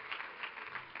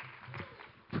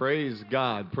Praise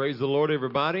God. Praise the Lord,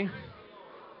 everybody.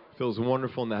 Feels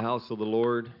wonderful in the house of the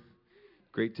Lord.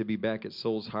 Great to be back at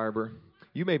Souls Harbor.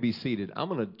 You may be seated. I'm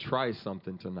going to try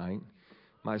something tonight.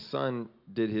 My son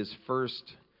did his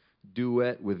first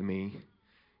duet with me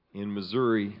in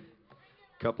Missouri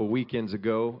a couple weekends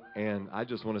ago, and I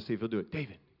just want to see if he'll do it.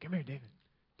 David, come here, David.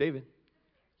 David.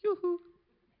 Yoo-hoo.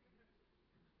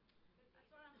 That's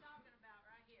what I'm talking about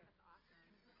right here. That's awesome.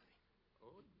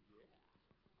 Oh, yeah.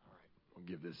 All right, we'll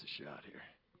give this a shot here.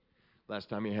 Last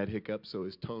time he had hiccups, so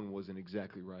his tone wasn't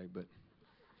exactly right, but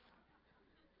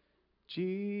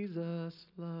Jesus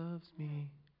loves me.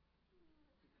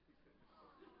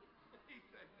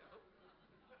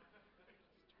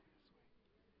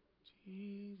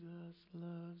 Jesus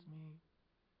loves me.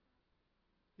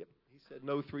 Yep, he said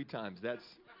no 3 times.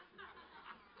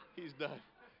 He's done.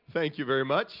 Thank you very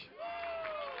much.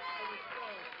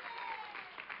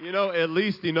 You know, at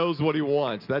least he knows what he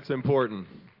wants. That's important.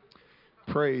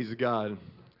 Praise God.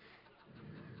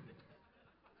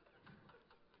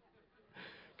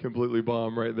 Completely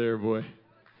bomb right there, boy.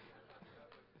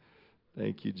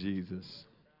 Thank you, Jesus.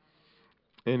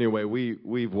 Anyway,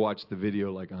 we've watched the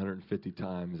video like 150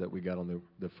 times that we got on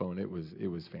the phone. It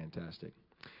was fantastic.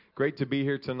 Great to be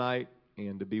here tonight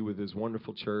and to be with this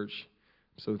wonderful church.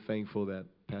 I'm so thankful that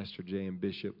Pastor Jay and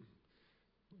Bishop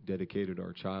dedicated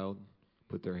our child,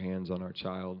 put their hands on our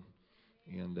child.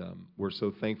 And we're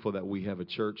so thankful that we have a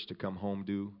church to come home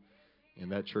to,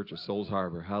 and that church is Souls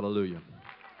Harbor. Hallelujah.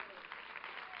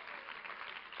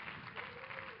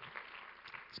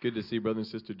 It's good to see Brother and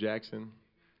Sister Jackson.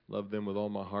 Love them with all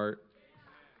my heart.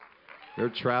 They're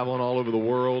traveling all over the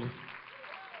world.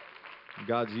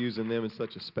 God's using them in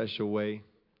such a special way.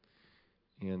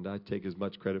 And I take as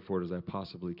much credit for it as I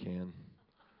possibly can.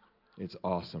 It's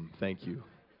awesome. Thank you.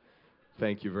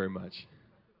 Thank you very much.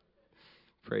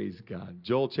 Praise God.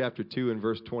 Joel chapter 2 and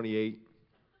verse 28.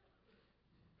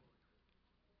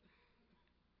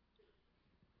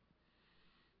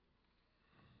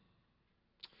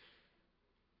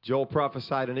 Joel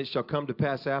prophesied, and it shall come to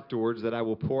pass afterwards that I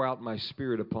will pour out my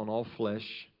spirit upon all flesh,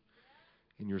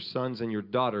 and your sons and your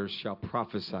daughters shall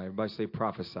prophesy. Everybody say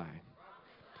prophesy.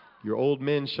 Your old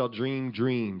men shall dream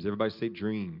dreams. Everybody say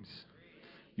dreams.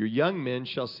 Your young men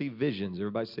shall see visions.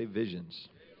 Everybody say visions.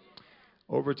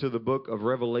 Over to the book of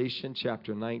Revelation,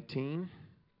 chapter 19,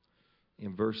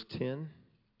 in verse 10.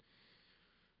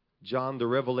 John the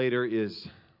Revelator is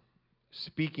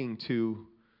speaking to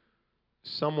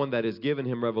someone that has given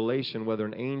him revelation, whether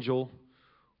an angel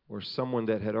or someone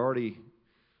that had already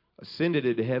ascended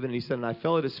into heaven. And he said, and I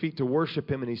fell at his feet to worship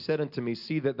him, and he said unto me,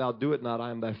 see that thou do it not.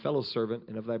 I am thy fellow servant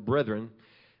and of thy brethren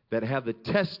that have the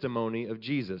testimony of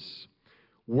Jesus.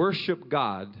 Worship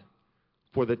God,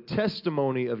 for the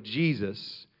testimony of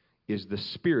Jesus is the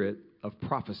spirit of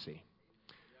prophecy.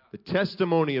 The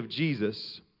testimony of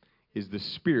Jesus is the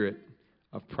spirit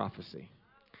of prophecy.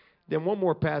 Then one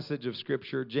more passage of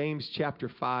Scripture, James chapter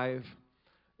 5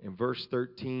 and verse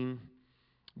 13.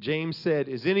 James said,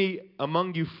 is any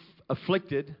among you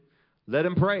afflicted? Let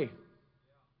him pray.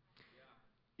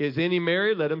 Is any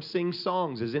merry? Let him sing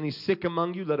songs. Is any sick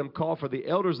among you? Let him call for the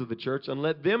elders of the church and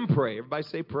let them pray. Everybody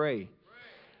say pray.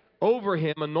 Over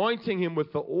him, anointing him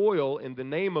with the oil in the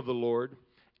name of the Lord,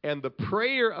 and the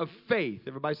prayer of faith,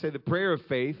 everybody say the prayer of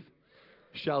faith,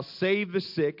 shall save the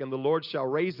sick, and the Lord shall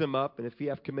raise them up, and if he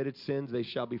have committed sins, they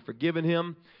shall be forgiven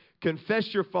him.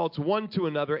 Confess your faults one to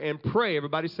another, and pray,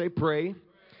 everybody say pray,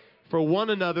 for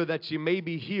one another that you may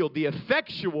be healed. The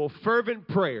effectual, fervent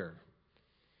prayer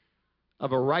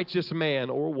of a righteous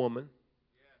man or woman,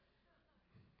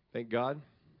 thank God,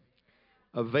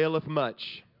 availeth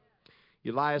much.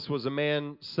 Elias was a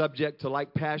man subject to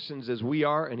like passions as we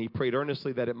are, and he prayed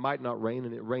earnestly that it might not rain,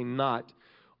 and it rained not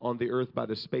on the earth by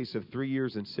the space of 3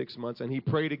 years and 6 months. And he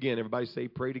prayed again. Everybody say,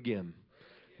 prayed again.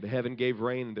 The heaven gave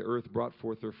rain, and the earth brought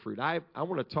forth her fruit. I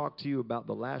want to talk to you about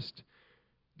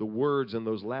the words in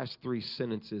those last 3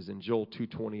 sentences in Joel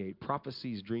 2:28.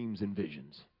 Prophecies, dreams, and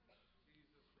visions.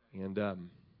 And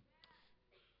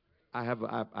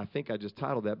I think I just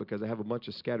titled that because I have a bunch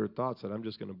of scattered thoughts that I'm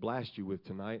just going to blast you with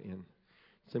tonight. And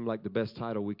it seemed like the best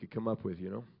title we could come up with, you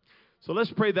know. So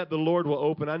let's pray that the Lord will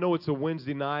open. I know it's a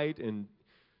Wednesday night, and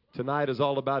tonight is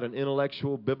all about an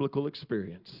intellectual, biblical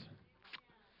experience.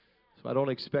 So I don't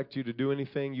expect you to do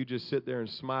anything. You just sit there and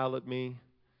smile at me,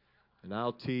 and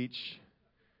I'll teach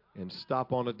and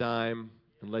stop on a dime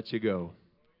and let you go.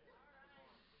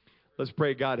 Let's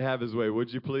pray God have his way,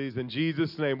 would you please? In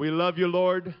Jesus' name, we love you,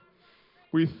 Lord.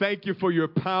 We thank you for your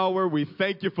power. We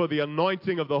thank you for the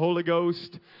anointing of the Holy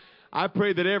Ghost. I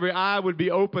pray that every eye would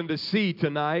be open to see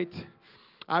tonight.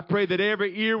 I pray that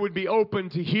every ear would be open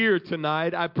to hear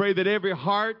tonight. I pray that every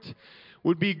heart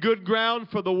would be good ground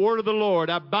for the word of the Lord.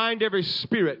 I bind every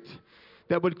spirit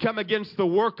that would come against the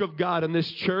work of God in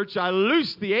this church. I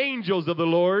loose the angels of the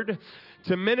Lord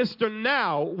to minister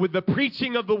now with the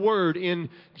preaching of the word. In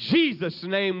Jesus'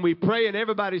 name we pray. And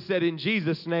everybody said, in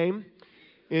Jesus' name.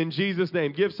 In Jesus'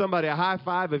 name. Give somebody a high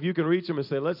five if you can reach them and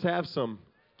say, let's have some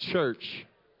church.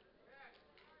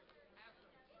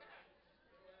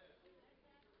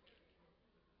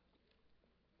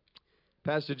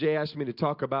 Pastor Jay asked me to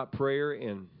talk about prayer,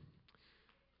 and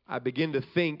I begin to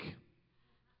think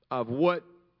of what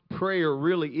prayer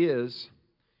really is.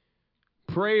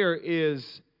 Prayer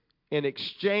is an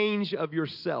exchange of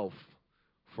yourself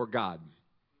for God.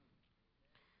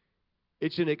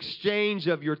 It's an exchange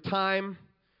of your time,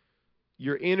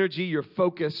 your energy, your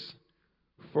focus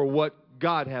for what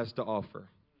God has to offer.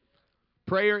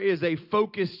 Prayer is a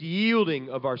focused yielding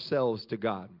of ourselves to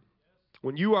God.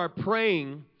 When you are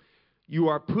praying, you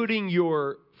are putting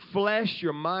your flesh,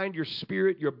 your mind, your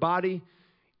spirit, your body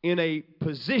in a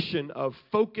position of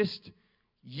focused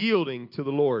yielding to the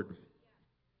Lord.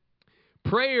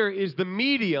 Prayer is the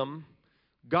medium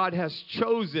God has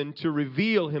chosen to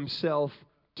reveal himself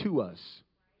to us.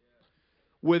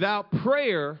 Without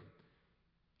prayer,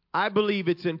 I believe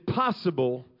it's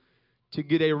impossible to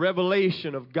get a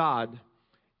revelation of God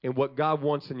and what God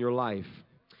wants in your life.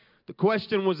 The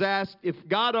question was asked, if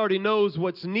God already knows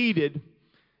what's needed,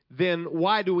 then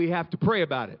why do we have to pray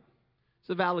about it? It's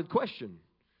a valid question.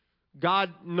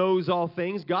 God knows all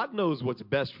things. God knows what's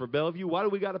best for Bellevue. Why do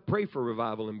we got to pray for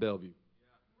revival in Bellevue?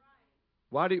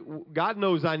 God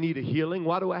knows I need a healing.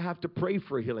 Why do I have to pray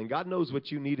for a healing? God knows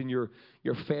what you need in your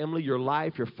family, your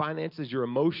life, your finances, your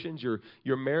emotions,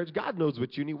 your marriage. God knows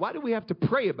what you need. Why do we have to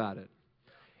pray about it?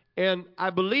 And I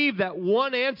believe that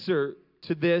one answer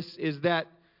to this is that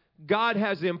God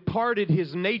has imparted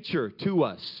his nature to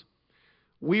us.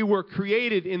 We were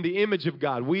created in the image of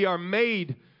God. We are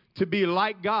made to be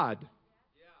like God.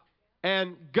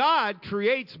 And God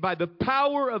creates by the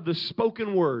power of the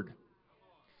spoken word.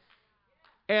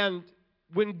 And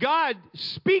when God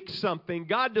speaks something,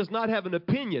 God does not have an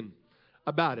opinion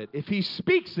about it. If he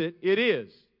speaks it, it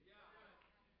is.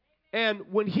 And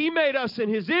when he made us in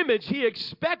his image, he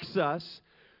expects us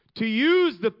to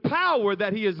use the power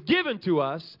that he has given to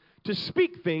us to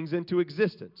speak things into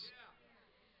existence.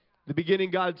 The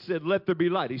beginning, God said, let there be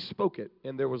light. He spoke it,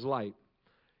 and there was light.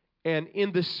 And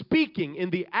in the speaking, in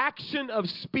the action of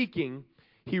speaking,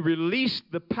 he released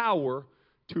the power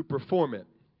to perform it.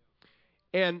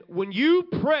 And when you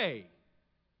pray,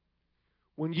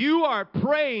 when you are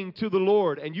praying to the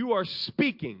Lord and you are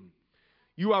speaking,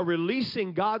 you are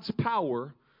releasing God's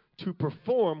power to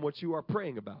perform what you are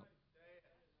praying about.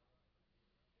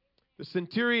 The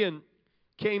centurion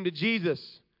came to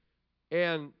Jesus,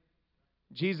 and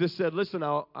Jesus said, listen,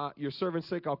 your servant's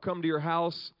sick. I'll come to your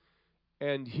house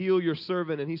and heal your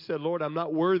servant. And he said, Lord, I'm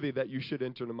not worthy that you should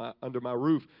enter under my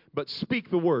roof, but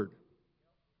speak the word.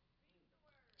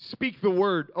 Speak the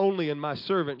word only, and my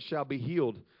servant shall be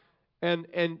healed. And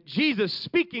Jesus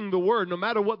speaking the word, no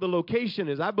matter what the location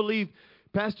is. I believe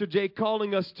Pastor Jay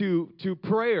calling us to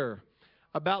prayer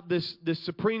about this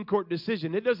Supreme Court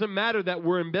decision. It doesn't matter that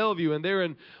we're in Bellevue and they're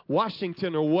in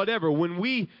Washington or whatever. When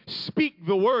we speak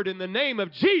the word in the name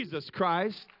of Jesus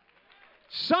Christ,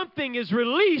 something is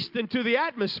released into the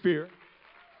atmosphere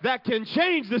that can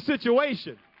change the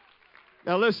situation.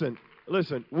 Now listen,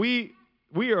 we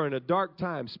are in a dark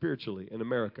time spiritually in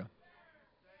America.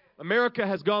 America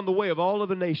has gone the way of all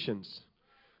other nations.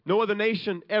 No other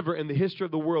nation ever in the history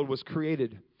of the world was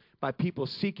created by people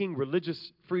seeking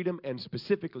religious freedom and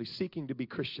specifically seeking to be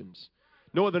Christians.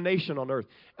 No other nation on earth.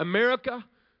 America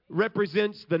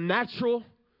represents the natural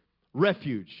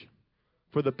refuge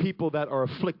for the people that are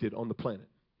afflicted on the planet.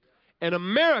 And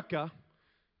America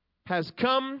has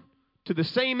come to the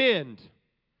same end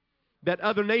that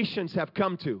other nations have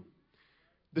come to.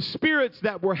 The spirits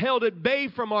that were held at bay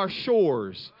from our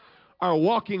shores are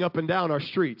walking up and down our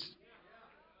streets.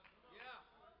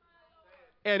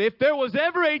 And if there was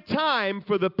ever a time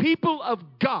for the people of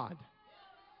God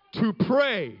to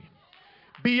pray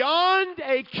beyond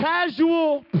a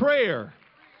casual prayer,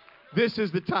 this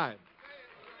is the time.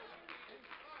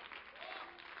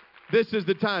 This is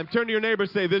the time. Turn to your neighbor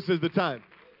and say, this is the time.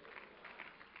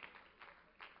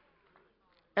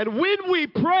 And when we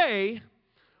pray,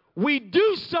 we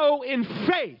do so in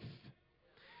faith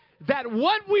that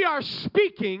what we are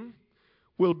speaking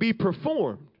will be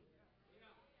performed.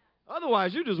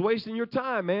 Otherwise, you're just wasting your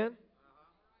time, man.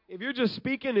 If you're just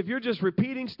speaking, if you're just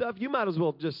repeating stuff, you might as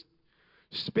well just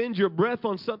spend your breath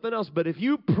on something else. But if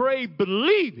you pray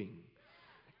believing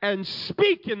and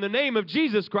speak in the name of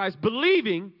Jesus Christ,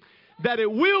 believing that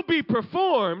it will be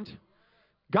performed,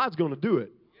 God's going to do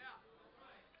it.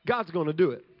 God's going to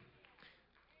do it.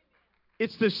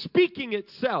 It's the speaking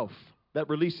itself that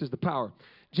releases the power.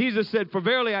 Jesus said, "For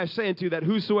verily I say unto you, that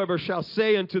whosoever shall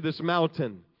say unto this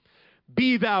mountain,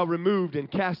 Be thou removed and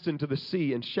cast into the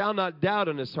sea, and shall not doubt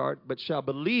in his heart, but shall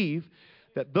believe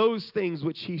that those things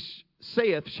which he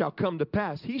saith shall come to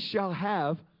pass, he shall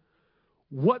have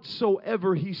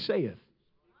whatsoever he saith."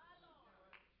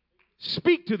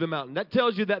 Speak to the mountain. That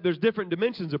tells you that there's different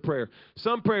dimensions of prayer.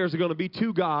 Some prayers are going to be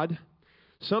to God.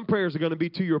 Some prayers are going to be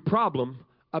to your problem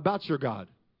about your God.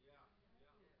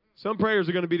 Some prayers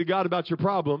are going to be to God about your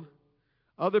problem.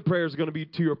 Other prayers are going to be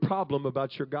to your problem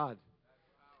about your God.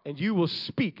 And you will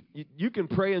speak. You can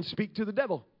pray and speak to the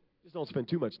devil. Just don't spend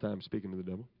too much time speaking to the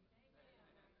devil.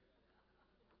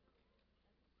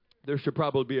 There should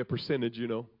probably be a percentage,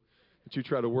 that you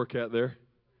try to work at there.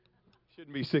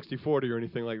 Shouldn't be 60-40 or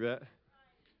anything like that.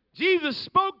 Jesus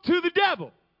spoke to the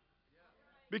devil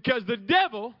because the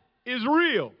devil is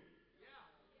real.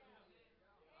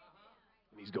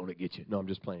 He's going to get you. No, I'm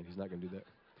just playing. He's not going to do that.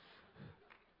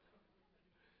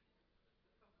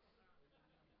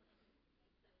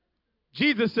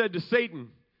 Jesus said to Satan,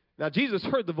 now Jesus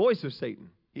heard the voice of Satan.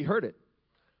 He heard it.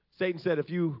 Satan said, "If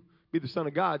you be the Son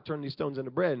of God, turn these stones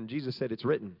into bread." And Jesus said, "It's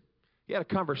written." He had a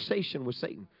conversation with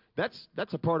Satan. That's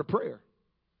a part of prayer.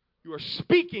 You are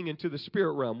speaking into the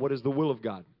spirit realm what is the will of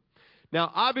God.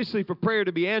 Now, obviously, for prayer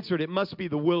to be answered, it must be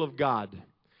the will of God.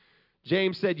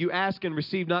 James said, "You ask and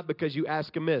receive not because you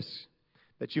ask amiss,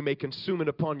 that you may consume it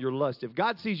upon your lust." If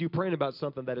God sees you praying about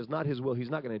something that is not his will, he's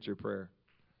not going to answer your prayer.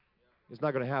 It's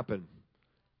not going to happen.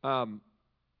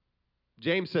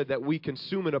 James said that we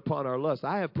consume it upon our lust.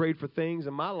 I have prayed for things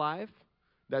in my life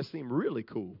that seem really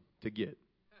cool to get.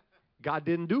 God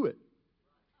didn't do it.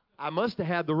 I must have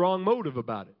had the wrong motive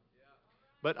about it.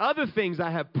 But other things I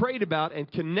have prayed about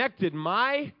and connected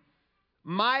my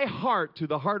heart to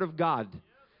the heart of God.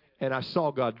 And I saw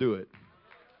God do it.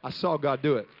 I saw God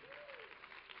do it.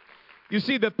 You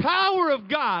see, the power of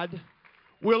God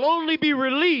will only be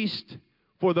released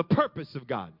for the purpose of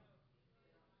God.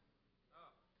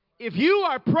 If you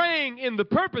are praying in the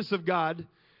purpose of God,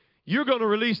 you're going to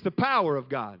release the power of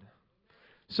God.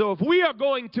 So if we are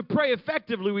going to pray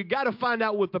effectively, we've got to find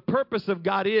out what the purpose of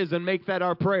God is and make that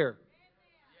our prayer.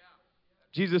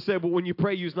 Jesus said, "But when you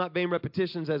pray, use not vain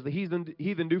repetitions as the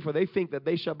heathen do, for they think that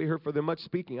they shall be heard for their much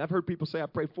speaking." I've heard people say, "I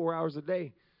pray 4 hours a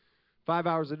day, 5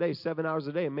 hours a day, 7 hours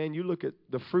a day." And man, you look at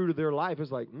the fruit of their life,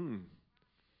 it's like,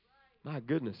 my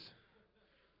goodness.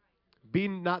 "Be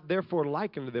not therefore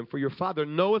like unto them, for your Father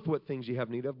knoweth what things ye have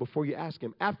need of before you ask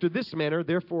him. After this manner,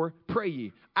 therefore, pray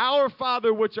ye. Our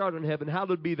Father which art in heaven,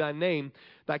 hallowed be thy name.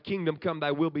 Thy kingdom come,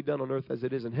 thy will be done on earth as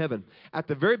it is in heaven." At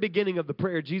the very beginning of the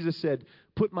prayer, Jesus said,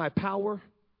 "Put my power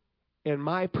and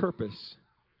my purpose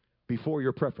before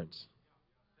your preference."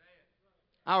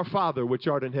 Our Father which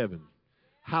art in heaven,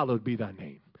 hallowed be thy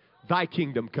name. Thy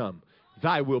kingdom come,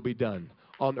 thy will be done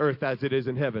on earth as it is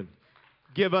in heaven.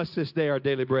 Give us this day our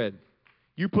daily bread.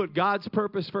 You put God's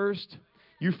purpose first.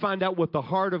 You find out what the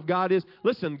heart of God is.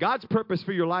 Listen, God's purpose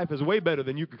for your life is way better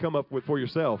than you could come up with for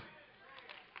yourself.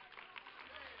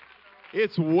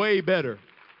 It's way better.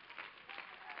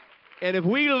 And if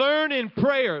we learn in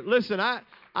prayer, listen,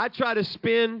 I try to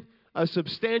spend a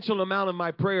substantial amount of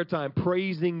my prayer time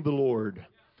praising the Lord.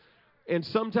 And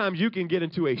sometimes you can get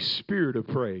into a spirit of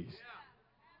praise.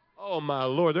 Oh, my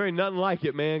Lord, there ain't nothing like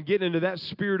it, man. Get into that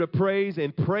spirit of praise,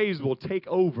 and praise will take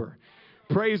over.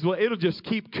 Praise will, it'll just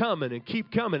keep coming and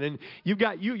keep coming. And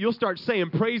you'll start saying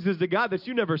praises to God that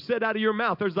you never said out of your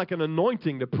mouth. There's like an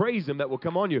anointing to praise him that will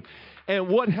come on you. And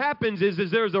what happens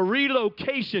is there's a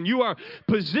relocation. You are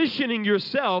positioning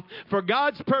yourself for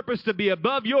God's purpose to be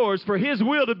above yours, for his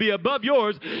will to be above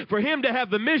yours, for him to have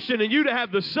the mission and you to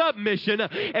have the submission.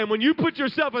 And when you put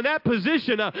yourself in that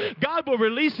position, God will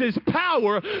release his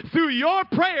power through your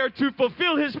prayer to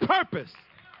fulfill his purpose.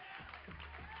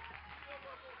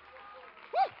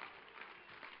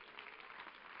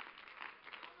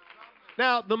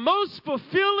 Now, the most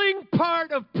fulfilling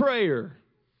part of prayer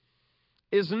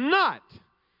is not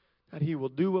that he will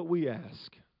do what we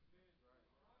ask.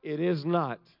 It is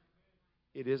not.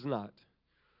 It is not.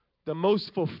 The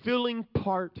most fulfilling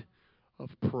part of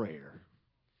prayer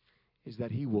is that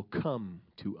he will come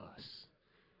to us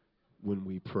when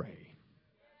we pray.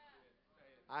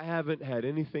 I haven't had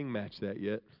anything match that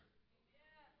yet.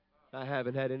 I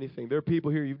haven't had anything. There are people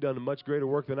here, you've done a much greater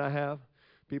work than I have.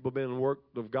 People have been in the work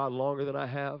of God longer than I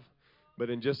have. But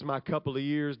in just my couple of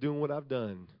years doing what I've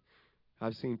done,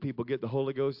 I've seen people get the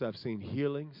Holy Ghost. I've seen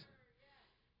healings.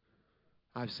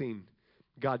 I've seen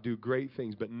God do great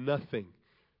things, but nothing,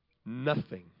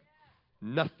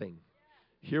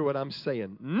 hear what I'm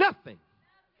saying, nothing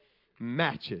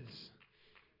matches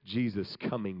Jesus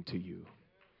coming to you.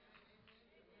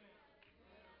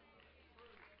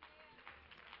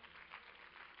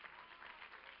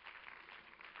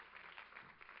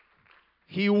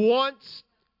 He wants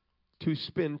to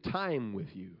spend time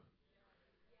with you.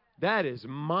 That is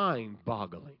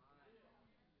mind-boggling.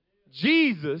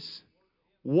 Jesus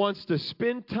wants to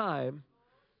spend time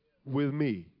with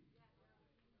me.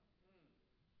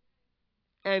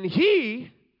 And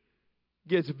he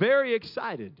gets very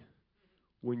excited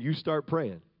when you start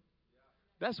praying.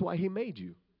 That's why he made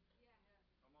you.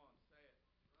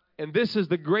 And this is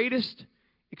the greatest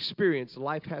experience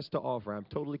life has to offer. I'm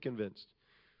totally convinced.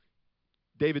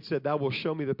 David said, "Thou wilt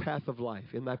show me the path of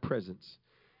life. In thy presence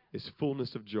is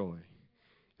fullness of joy.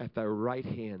 At thy right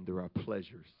hand there are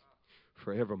pleasures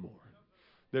forevermore."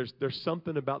 There's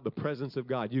something about the presence of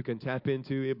God you can tap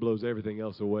into. It blows everything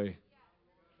else away.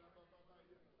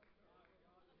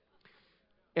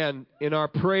 And in our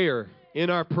prayer,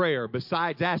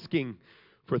 besides asking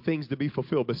for things to be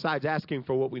fulfilled, besides asking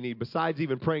for what we need, besides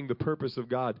even praying the purpose of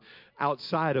God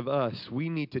outside of us, we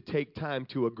need to take time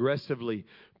to aggressively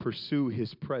pursue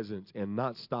his presence and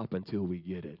not stop until we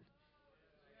get it.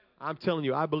 I'm telling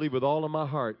you, I believe with all of my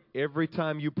heart, every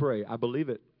time you pray, I believe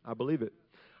it. I believe it.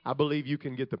 I believe you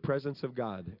can get the presence of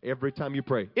God every time you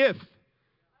pray, if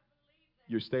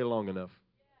you stay long enough.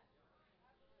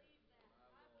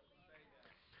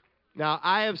 Now,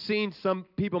 I have seen some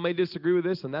people may disagree with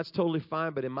this, and that's totally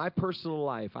fine, but in my personal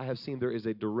life, I have seen there is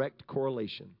a direct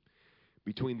correlation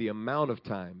between the amount of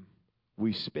time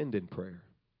we spend in prayer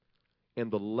and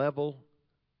the level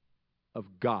of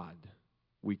God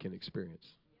we can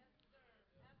experience.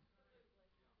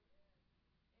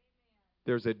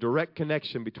 There's a direct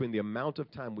connection between the amount of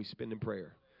time we spend in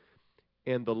prayer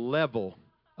and the level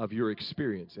of your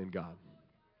experience in God.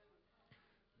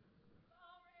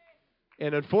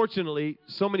 And unfortunately,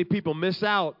 so many people miss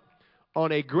out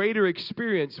on a greater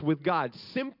experience with God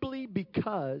simply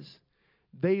because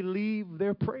they leave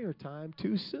their prayer time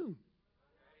too soon.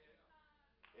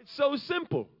 It's so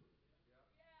simple.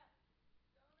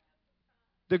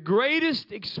 The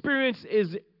greatest experience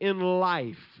is in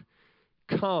life.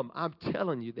 I'm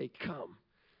telling you, they come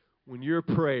when your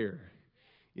prayer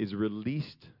is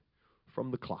released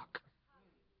from the clock.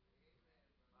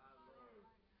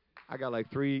 I got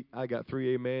three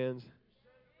amens.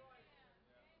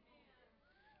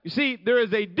 You see, there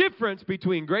is a difference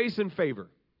between grace and favor.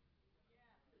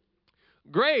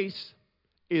 Grace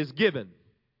is given.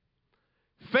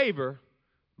 Favor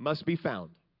must be found.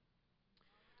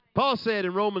 Paul said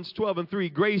in Romans 12:3,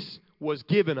 grace was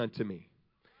given unto me.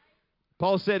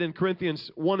 Paul said in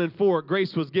Corinthians 1:4,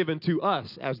 grace was given to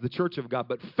us as the church of God,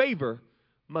 but favor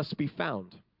must be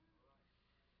found.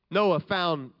 Noah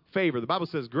found favor. The Bible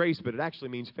says grace, but it actually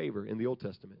means favor in the Old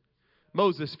Testament.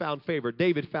 Moses found favor.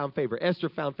 David found favor. Esther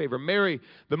found favor. Mary,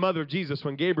 the mother of Jesus,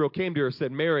 when Gabriel came to her,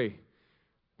 said, "Mary,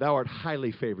 thou art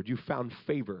highly favored." You found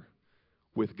favor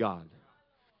with God.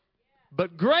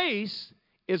 But grace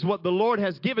is what the Lord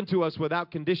has given to us without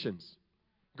conditions.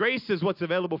 Grace is what's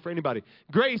available for anybody.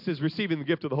 Grace is receiving the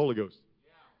gift of the Holy Ghost.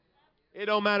 It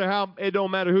don't matter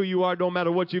who you are, it don't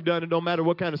matter what you've done, it don't matter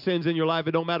what kind of sins in your life,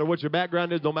 it don't matter what your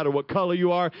background is, don't matter what color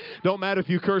you are, don't matter if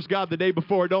you cursed God the day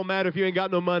before, it don't matter if you ain't got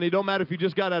no money, it don't matter if you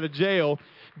just got out of jail.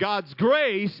 God's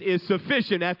grace is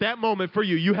sufficient at that moment for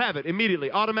you. You have it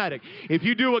immediately, automatic. If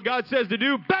you do what God says to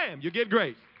do, bam, you get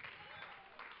grace.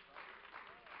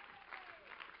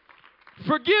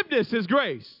 Forgiveness is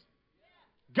grace.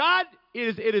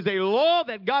 It is a law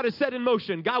that God has set in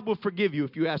motion. God will forgive you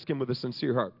if you ask him with a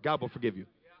sincere heart. God will forgive you.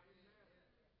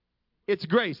 It's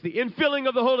grace. The infilling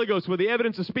of the Holy Ghost with the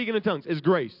evidence of speaking in tongues is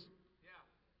grace.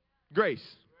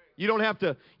 Grace. You don't have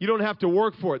to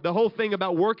work for it. The whole thing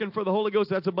about working for the Holy Ghost,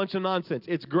 that's a bunch of nonsense.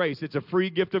 It's grace. It's a free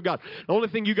gift of God. The only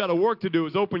thing you got to work to do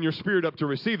is open your spirit up to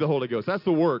receive the Holy Ghost. That's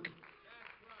the work.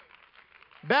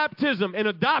 Baptism and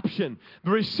adoption,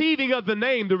 the receiving of the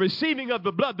name, the receiving of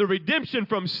the blood, the redemption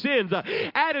from sins,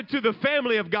 added to the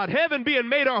family of God, heaven being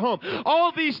made our home.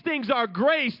 All these things are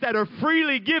grace that are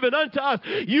freely given unto us.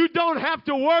 You don't have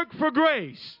to work for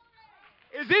grace.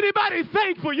 Is anybody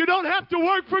thankful you don't have to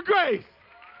work for grace?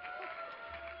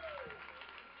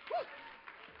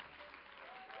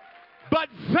 But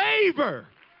favor,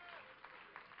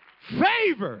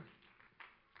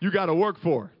 you got to work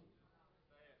for.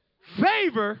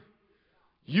 Favor,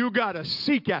 you got to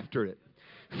seek after it.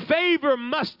 Favor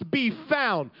must be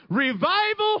found.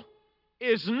 Revival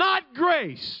is not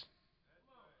grace.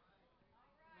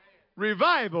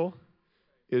 Revival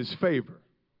is favor.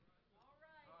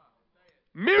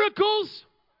 Miracles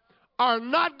are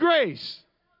not grace.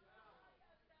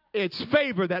 It's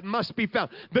favor that must be found.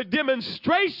 The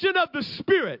demonstration of the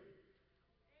Spirit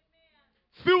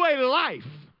through a life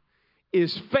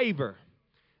is favor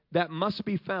that must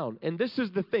be found. And this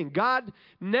is the thing. God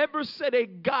never set a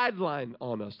guideline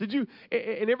on us. Did you?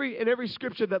 In every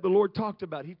scripture that the Lord talked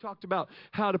about, He talked about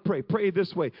how to pray. Pray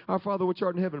this way. Our Father which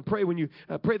art in heaven. Pray when you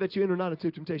pray that you enter not into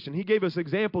temptation. He gave us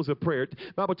examples of prayer.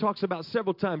 The Bible talks about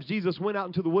several times Jesus went out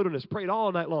into the wilderness, prayed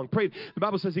all night long. Prayed. The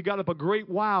Bible says He got up a great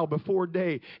while before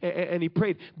day and He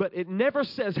prayed. But it never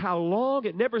says how long.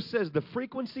 It never says the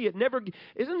frequency.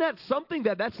 Isn't that something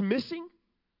that's missing?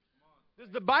 Does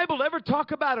the Bible ever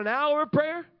talk about an hour of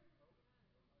prayer?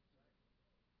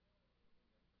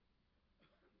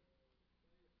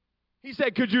 He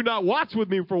said, could you not watch with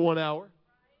me for 1 hour?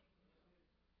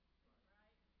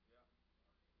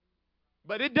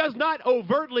 But it does not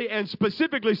overtly and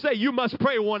specifically say you must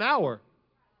pray 1 hour.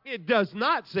 It does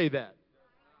not say that.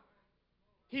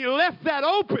 He left that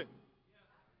open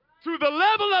to the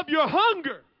level of your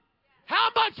hunger. How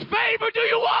much favor do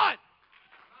you want?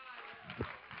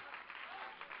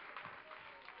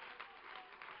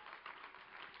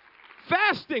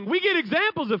 Fasting. We get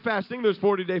examples of fasting. There's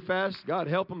 40-day fast. God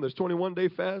help them. There's 21-day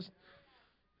fast.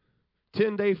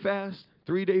 10-day fast.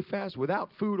 3-day fast without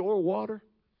food or water.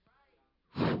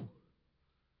 But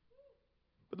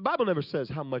the Bible never says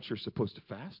how much you're supposed to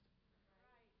fast.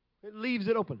 It leaves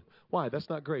it open. Why? That's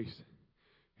not grace.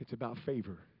 It's about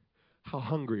favor. How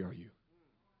hungry are you?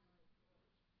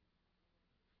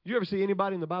 Did you ever see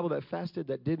anybody in the Bible that fasted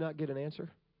that did not get an answer?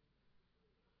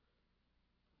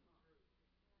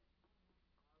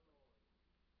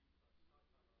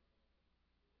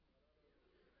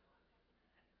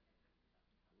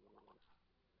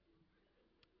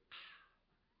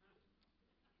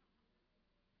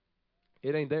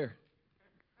 It ain't there.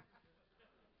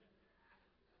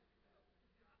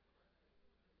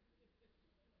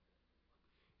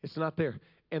 It's not there.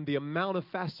 And the amount of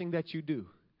fasting that you do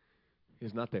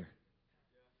is not there.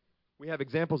 We have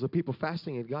examples of people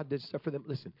fasting and God did stuff for them.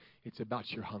 Listen, it's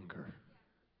about your hunger.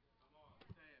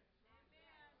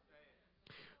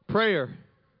 Prayer.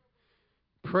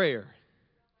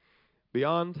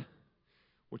 Beyond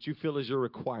what you feel is your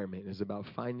requirement is about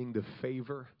finding the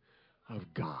favor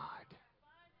of God.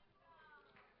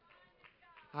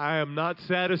 I am not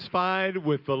satisfied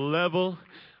with the level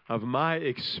of my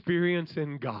experience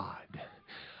in God.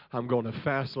 I'm going to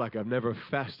fast like I've never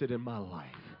fasted in my life.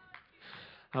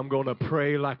 I'm going to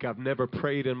pray like I've never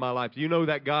prayed in my life. You know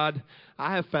that God,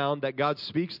 I have found that God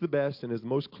speaks the best and is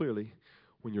most clearly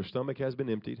when your stomach has been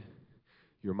emptied,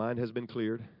 your mind has been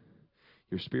cleared,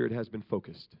 your spirit has been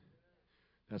focused.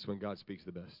 That's when God speaks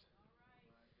the best.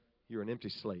 You're an empty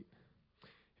slate.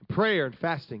 Prayer and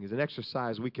fasting is an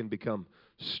exercise we can become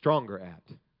stronger at.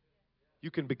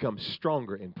 You can become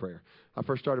stronger in prayer. I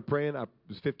first started praying. I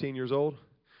was 15 years old.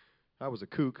 I was a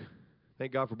kook.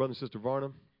 Thank God for Brother and Sister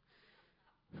Varnum,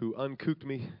 who uncooked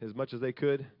me as much as they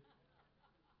could.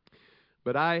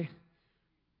 But I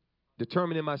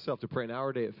determined in myself to pray an hour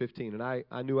a day at 15, and I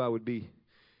knew I would be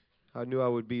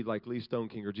like Lee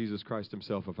Stoneking or Jesus Christ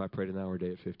himself if I prayed an hour a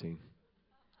day at 15.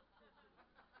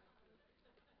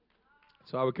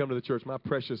 So I would come to the church. My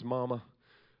precious mama,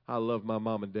 I love my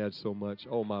mom and dad so much.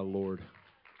 Oh, my Lord.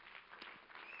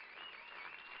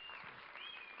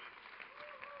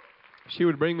 She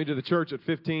would bring me to the church at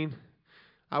 15.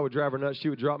 I would drive her nuts. She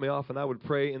would drop me off, and I would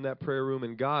pray in that prayer room.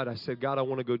 And I said, God, I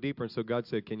want to go deeper. And so God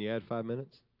said, can you add 5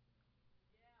 minutes?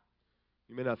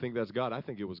 You may not think that's God. I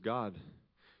think it was God.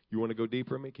 You want to go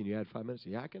deeper in me? Can you add 5 minutes?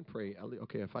 Yeah, I can pray.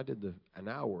 Okay, if I did an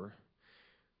hour,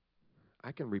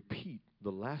 I can repeat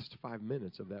the last 5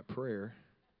 minutes of that prayer.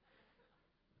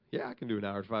 Yeah, I can do an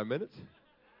hour and 5 minutes.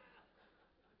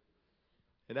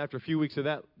 And after a few weeks of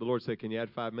that, the Lord said, can you add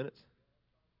 5 minutes?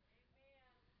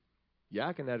 Yeah,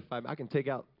 I can add 5. I can take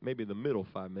out maybe the middle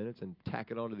 5 minutes and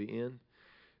tack it onto the end,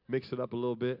 mix it up a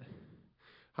little bit.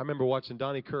 I remember watching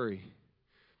Donnie Curry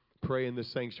pray in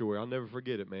this sanctuary. I'll never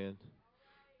forget it, man.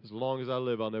 As long as I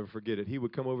live, I'll never forget it. He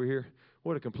would come over here.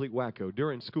 What a complete wacko.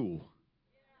 During school.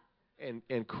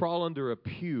 And crawl under a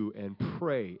pew and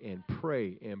pray and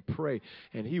pray and pray.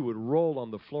 And he would roll on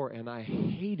the floor, and I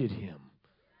hated him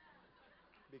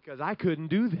because I couldn't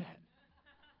do that.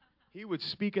 He would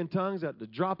speak in tongues at the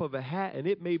drop of a hat, and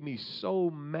it made me so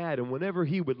mad. And whenever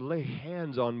he would lay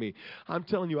hands on me, I'm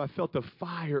telling you, I felt the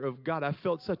fire of God. I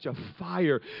felt such a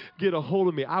fire get a hold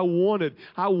of me. I wanted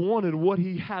what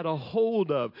he had a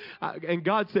hold of. And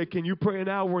God said, can you pray an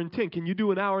hour and 10? Can you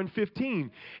do an hour and 15?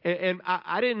 And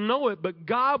I didn't know it, but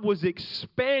God was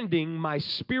expanding my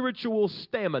spiritual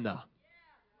stamina.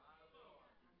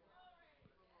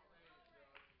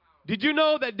 Did you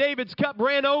know that David's cup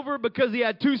ran over because he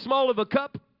had too small of a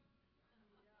cup?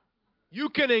 You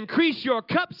can increase your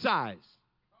cup size.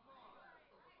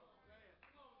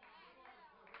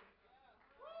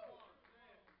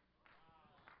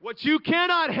 What you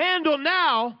cannot handle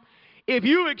now, if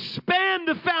you expand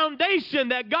the foundation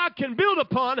that God can build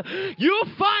upon,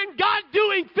 you'll find God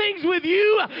doing things with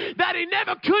you that he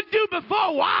never could do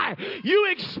before. Why? You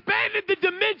expanded the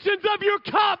dimensions of your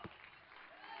cup.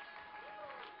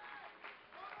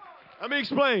 Let me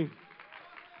explain.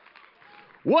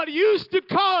 What used to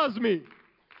cause me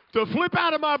to flip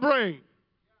out of my brain,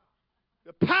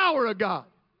 the power of God,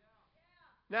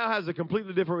 now has a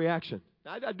completely different reaction.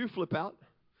 I do flip out.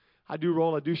 I do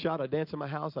roll. I do shout. I dance in my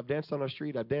house. I've danced on our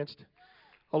street. I've danced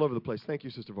all over the place. Thank you,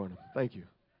 Sister Varnum. Thank you.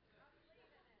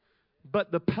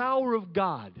 But the power of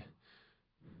God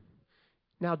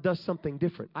now does something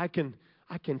different. I can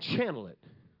channel it.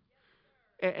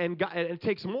 And it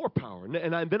takes more power.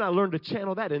 And then I learned to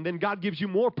channel that. And then God gives you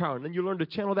more power. And then you learn to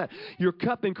channel that. Your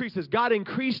cup increases. God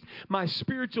increased my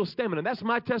spiritual stamina. That's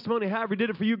my testimony. However he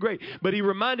did it for you, great. But he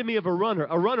reminded me of a runner.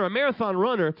 A marathon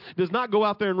runner does not go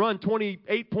out there and run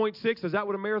 28.6. Is that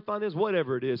what a marathon is?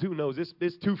 Whatever it is. Who knows?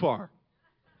 It's too far.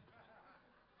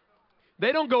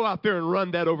 They don't go out there and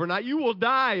run that overnight. You will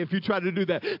die if you try to do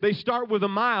that. They start with a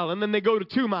mile, and then they go to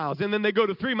 2 miles, and then they go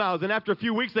to 3 miles. And after a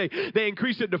few weeks, they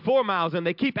increase it to 4 miles, and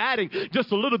they keep adding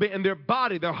just a little bit, and their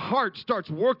body, their heart starts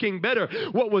working better.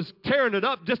 What was tearing it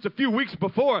up just a few weeks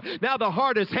before, now the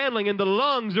heart is handling, and the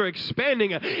lungs are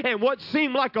expanding. And what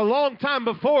seemed like a long time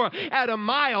before at a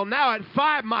mile, now at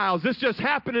 5 miles, it's just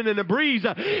happening in a breeze.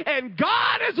 And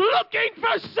God is looking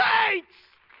for saints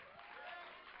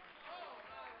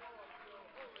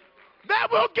that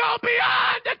will go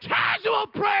beyond the casual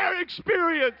prayer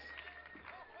experience.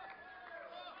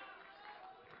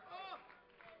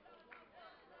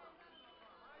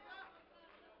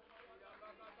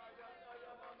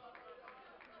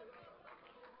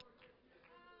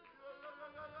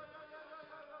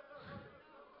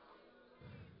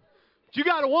 But you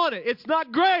got to want it. It's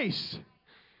not grace.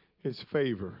 It's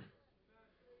favor.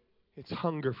 It's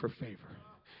hunger for favor.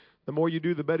 The more you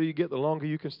do, the better you get, the longer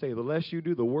you can stay. The less you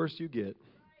do, the worse you get,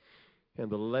 and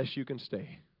the less you can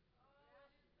stay.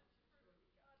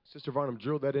 Sister Varnum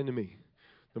drilled that into me.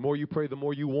 The more you pray, the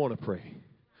more you want to pray.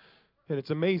 And it's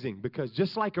amazing because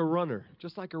just like a runner,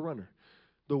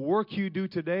 the work you do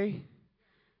today,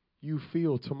 you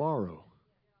feel tomorrow.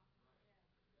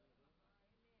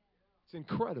 It's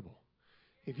incredible.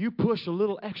 If you push a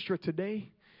little extra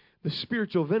today, the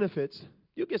spiritual benefits,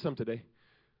 you'll get some today.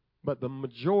 But the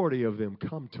majority of them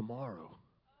come tomorrow.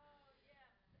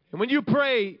 And when you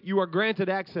pray, you are granted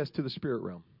access to the spirit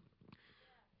realm.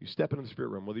 You step into the spirit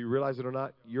realm. Whether you realize it or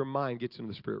not, your mind gets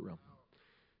into the spirit realm.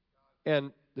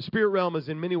 And the spirit realm is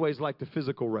in many ways like the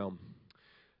physical realm.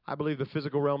 I believe the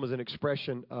physical realm is an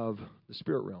expression of the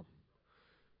spirit realm.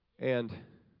 And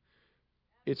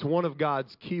it's one of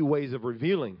God's key ways of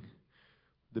revealing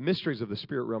the mysteries of the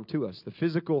spirit realm to us. The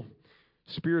physical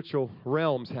spiritual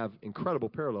realms have incredible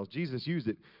parallels. Jesus used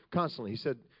it constantly. He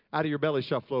said, out of your belly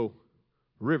shall flow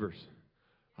rivers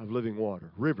of living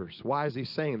water. Rivers. Why is he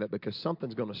saying that? Because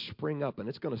something's going to spring up and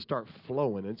it's going to start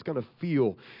flowing. And it's going to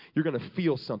feel, you're going to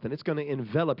feel something. It's going to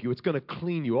envelop you. It's going to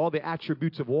clean you. All the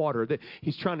attributes of water.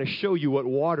 He's trying to show you what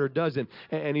water does.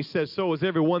 And he says, so is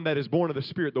everyone that is born of the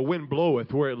Spirit. The wind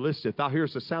bloweth where it listeth. Thou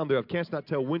hearest the sound thereof. Canst not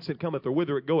tell whence it cometh or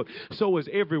whither it goeth. So is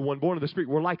everyone born of the Spirit.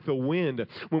 We're like the wind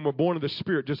when we're born of the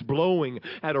Spirit, just blowing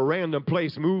at a random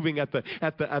place, moving at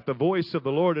the voice of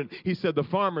the Lord. And he said, the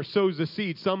farmer sows the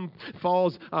seed. Some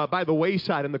falls by the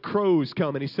wayside and the crows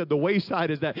come. And he said the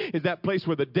wayside is that place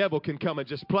where the devil can come and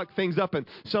just pluck things up. And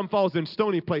some falls in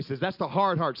stony places. That's the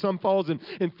hard heart. Some falls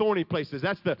in thorny places.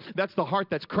 That's the heart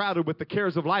that's crowded with the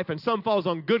cares of life. And some falls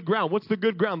on good ground. What's the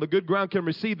good ground? The good ground can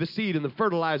receive the seed and the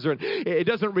fertilizer. And it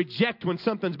doesn't reject when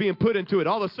something's being put into it.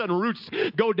 All of a sudden roots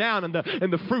go down and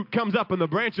the fruit comes up and the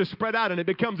branches spread out and it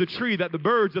becomes a tree that the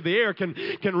birds of the air can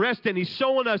rest in. He's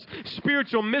showing us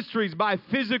spiritual mysteries by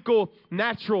physical,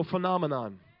 natural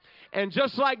phenomenon. And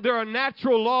just like there are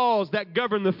natural laws that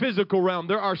govern the physical realm,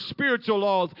 there are spiritual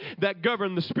laws that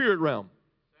govern the spirit realm.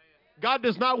 God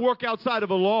does not work outside of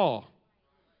a law.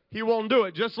 He won't do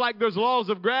it. Just like there's laws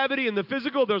of gravity in the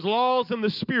physical, there's laws in the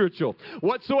spiritual.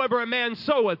 Whatsoever a man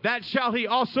soweth, that shall he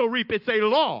also reap. It's a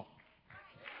law.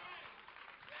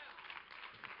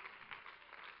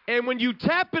 And when you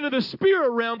tap into the spirit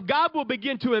realm, God will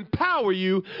begin to empower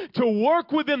you to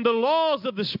work within the laws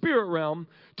of the spirit realm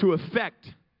to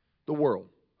affect the world.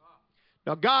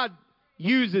 Now, God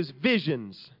uses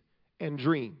visions and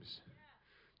dreams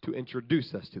to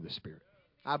introduce us to the Spirit.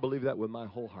 I believe that with my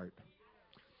whole heart.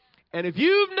 And if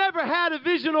you've never had a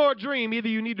vision or a dream, either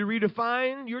you need to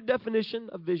redefine your definition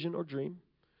of vision or dream,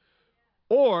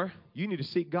 or you need to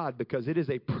seek God, because it is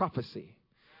a prophecy.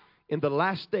 In the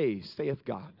last days, saith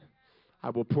God, I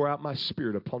will pour out my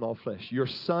Spirit upon all flesh. Your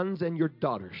sons and your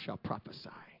daughters shall prophesy.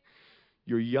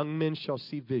 Your young men shall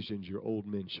see visions. Your old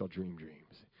men shall dream dreams.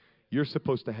 You're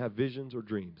supposed to have visions or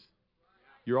dreams.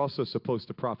 You're also supposed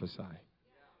to prophesy.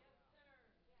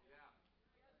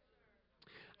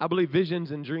 I believe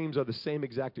visions and dreams are the same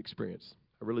exact experience.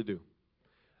 I really do.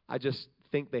 I just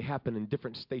think they happen in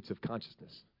different states of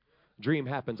consciousness. Dream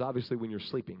happens obviously when you're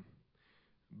sleeping.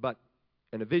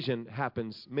 And a vision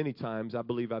happens many times. I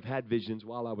believe I've had visions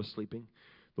while I was sleeping.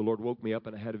 The Lord woke me up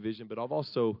and I had a vision. But I've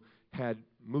also had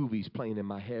movies playing in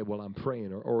my head while I'm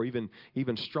praying, or even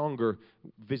stronger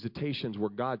visitations where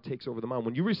God takes over the mind.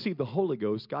 When you receive the Holy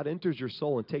Ghost, God enters your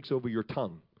soul and takes over your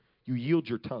tongue. You yield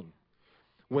your tongue.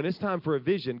 When it's time for a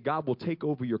vision, God will take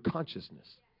over your consciousness.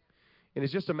 And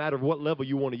it's just a matter of what level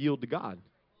you want to yield to God.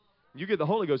 You get the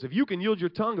Holy Ghost. If you can yield your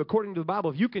tongue, according to the Bible,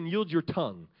 if you can yield your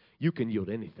tongue, you can yield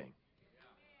anything.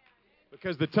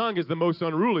 Because the tongue is the most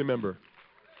unruly member.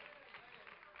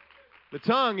 The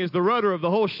tongue is the rudder of the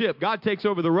whole ship. God takes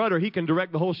over the rudder. He can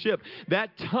direct the whole ship.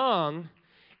 That tongue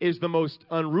is the most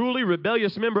unruly,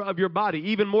 rebellious member of your body,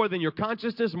 even more than your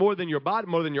consciousness, more than your body,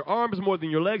 more than your arms, more than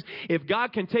your legs. If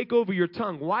God can take over your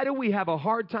tongue, why do we have a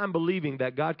hard time believing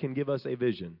that God can give us a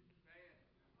vision?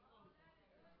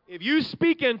 If you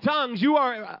speak in tongues, you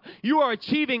are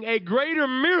achieving a greater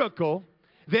miracle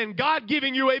than God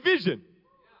giving you a vision.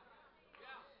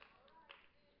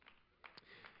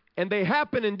 And they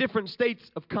happen in different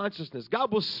states of consciousness.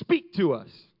 God will speak to us.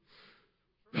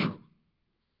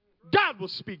 God will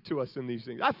speak to us in these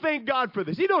things. I thank God for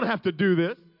this. He don't have to do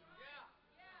this.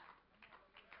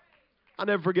 I'll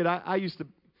never forget, I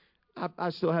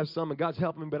still have some, and God's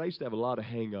helping me, but I used to have a lot of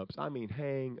hang-ups. I mean,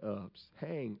 hang-ups.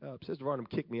 Sister Varnum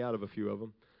kicked me out of a few of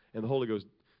them, and the Holy Ghost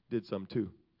did some too.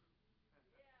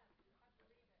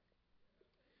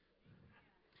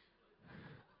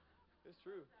 It's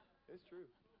true. It's true.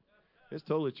 It's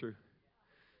totally true.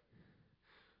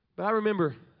 But I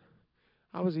remember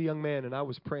I was a young man, and I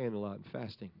was praying a lot and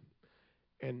fasting.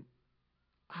 And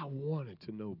I wanted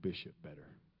to know Bishop better.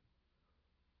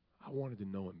 I wanted to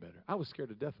know him better. I was scared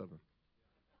to death of him.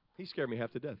 He scared me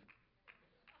half to death.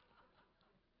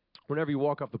 Whenever he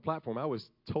walked off the platform, I was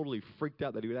totally freaked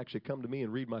out that he would actually come to me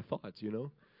and read my thoughts, you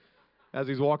know. As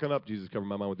he's walking up, Jesus, cover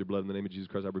my mind with your blood in the name of Jesus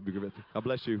Christ. I rebuke your death. God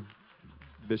bless you,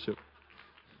 Bishop.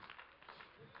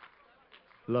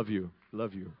 Love you.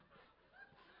 Love you.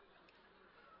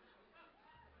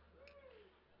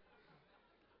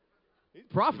 He's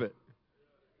a prophet.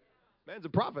 Man's a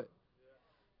prophet.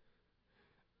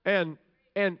 And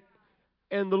the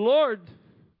Lord,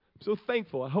 I'm so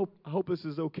thankful. I hope this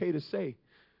is okay to say.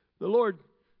 The Lord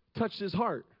touched his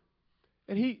heart.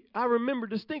 And I remember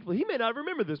distinctly. He may not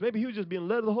remember this. Maybe he was just being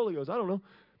led of the Holy Ghost. I don't know.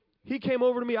 He came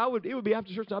over to me. It would be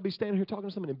after church, and I'd be standing here talking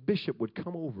to someone, and Bishop would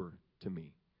come over to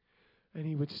me. And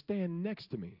he would stand next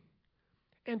to me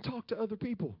and talk to other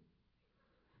people.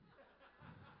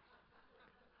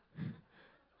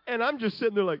 And I'm just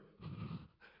sitting there like,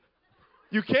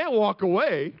 you can't walk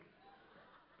away.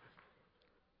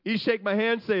 He'd shake my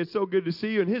hand, say, it's so good to see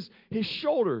you. And his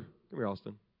shoulder, come here,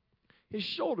 Austin, his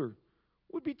shoulder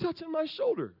would be touching my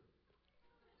shoulder.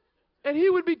 And he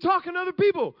would be talking to other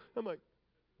people. I'm like,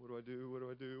 what do I do? What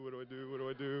do I do? What do I do? What do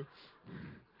I do?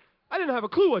 I didn't have a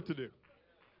clue what to do.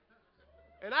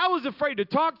 And I was afraid to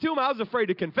talk to him. I was afraid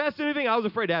to confess anything. I was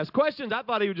afraid to ask questions. I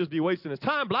thought he would just be wasting his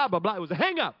time, blah, blah, blah. It was a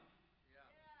hang-up.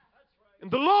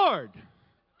 And the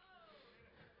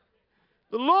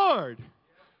Lord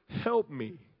helped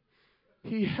me.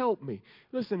 He helped me.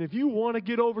 Listen, if you want to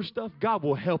get over stuff, God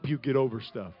will help you get over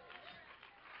stuff.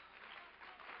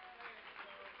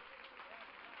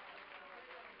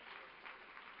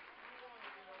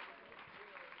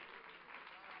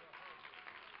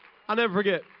 I'll never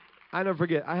forget. I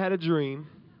had a dream.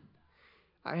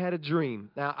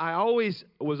 Now, I always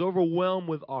was overwhelmed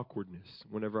with awkwardness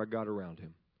whenever I got around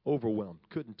him. Overwhelmed.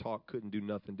 Couldn't talk, couldn't do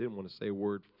nothing, didn't want to say a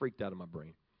word, freaked out of my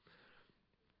brain.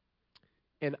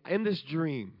 And in this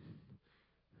dream,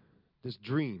 this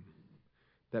dream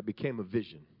that became a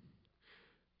vision.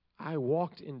 I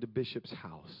walked into Bishop's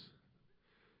house,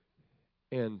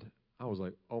 and I was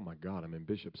like, oh, my God, I'm in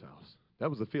Bishop's house. That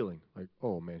was the feeling. Like,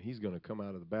 oh, man, he's going to come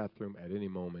out of the bathroom at any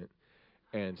moment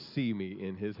and see me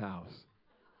in his house.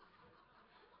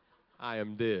 I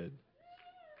am dead.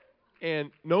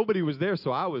 And nobody was there,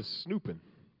 so I was snooping.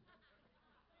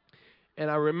 And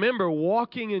I remember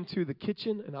walking into the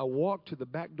kitchen, and I walked to the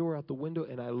back door out the window,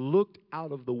 and I looked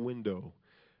out of the window,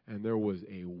 and there was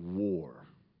a war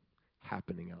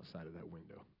happening outside of that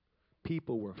window.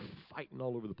 People were fighting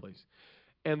all over the place.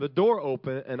 And the door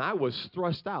opened, and I was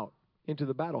thrust out into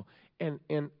the battle. And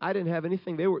I didn't have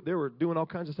anything. They were doing all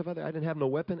kinds of stuff out there. I didn't have no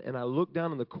weapon. And I looked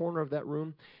down in the corner of that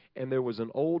room, and there was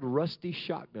an old rusty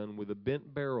shotgun with a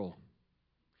bent barrel.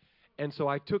 And so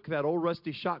I took that old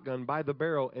rusty shotgun by the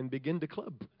barrel and began to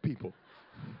club people.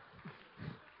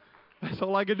 That's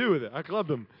all I could do with it. I clubbed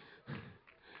them.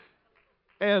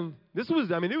 And this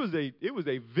was, it was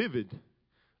a vivid,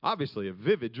 obviously a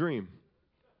vivid dream.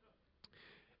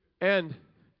 And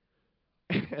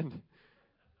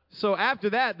so after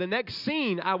that, the next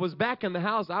scene, I was back in the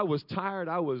house. I was tired.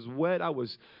 I was wet. I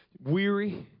was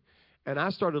weary. And I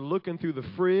started looking through the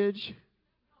fridge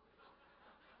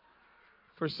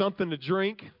for something to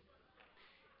drink.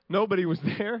 Nobody was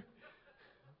there.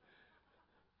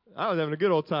 I was having a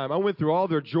good old time. I went through all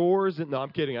their drawers. No,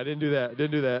 I'm kidding. I didn't do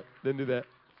that.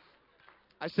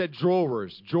 I said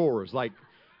drawers, like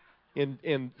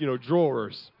in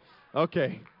drawers.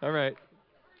 Okay, all right.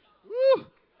 Woo!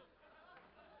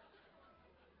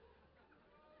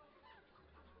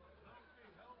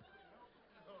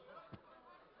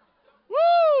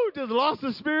 Woo! Just lost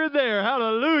the spirit there.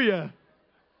 Hallelujah.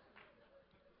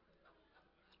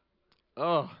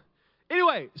 Oh.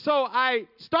 Anyway, so I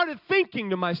started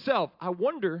thinking to myself, I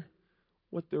wonder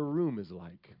what their room is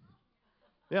like.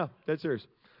 Yeah, that's serious.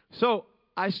 So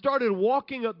I started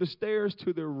walking up the stairs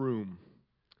to their room.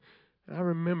 And I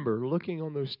remember looking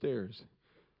on those stairs,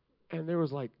 and there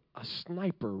was like a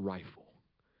sniper rifle,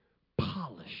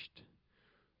 polished,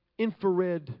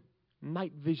 infrared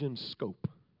night vision scope.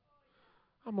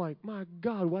 I'm like, my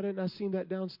God, why didn't I see that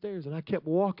downstairs? And I kept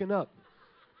walking up.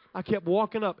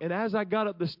 And as I got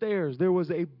up the stairs, there was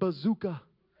a bazooka.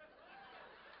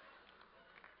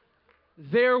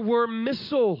 There were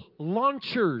missile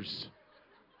launchers.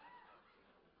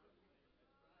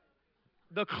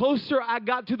 The closer I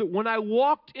got to when I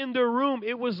walked in the room,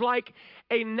 it was like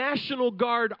a National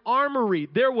Guard armory.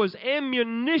 There was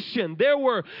ammunition. There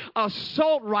were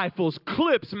assault rifles,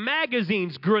 clips,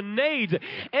 magazines, grenades,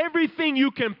 everything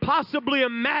you can possibly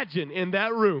imagine in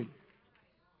that room.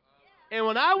 And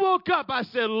when I woke up, I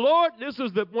said, Lord, this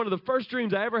was one of the first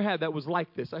dreams I ever had that was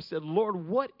like this. I said, Lord,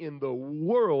 what in the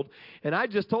world? And I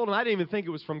just told him, I didn't even think it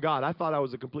was from God. I thought I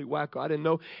was a complete wacko. I didn't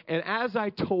know. And as I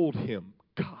told him,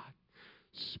 God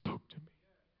spoke to me.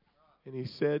 And he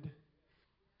said,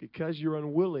 because you're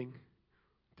unwilling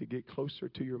to get closer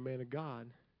to your man of God,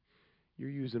 you're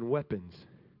using weapons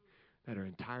that are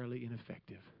entirely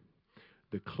ineffective.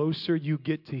 The closer you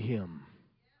get to him,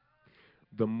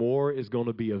 the more is going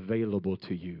to be available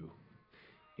to you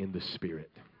in the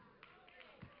Spirit.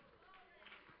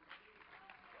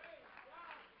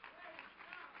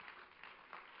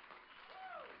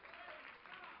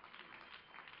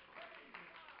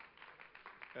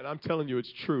 And I'm telling you,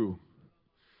 it's true.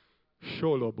 It's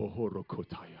true.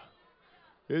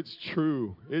 It's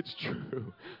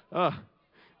true.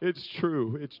 It's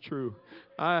true. It's true.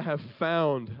 I have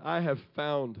found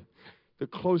the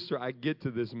closer I get to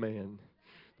this man,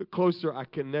 the closer I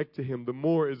connect to him, the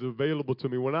more is available to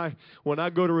me. When I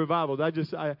go to revivals,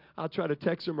 I'll try to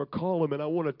text him or call him, and I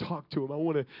want to talk to him. I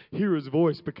want to hear his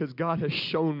voice because God has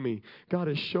shown me. God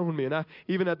has shown me. And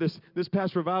even at this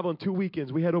past revival in 2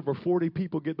 weekends, we had over 40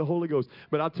 people get the Holy Ghost.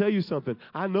 But I'll tell you something.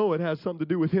 I know it has something to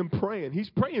do with him praying.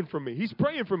 He's praying for me. He's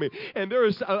praying for me. And there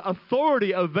is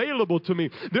authority available to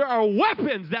me. There are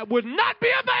weapons that would not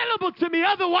be available to me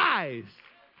otherwise,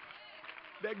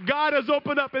 that God has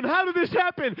opened up. And how did this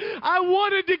happen? I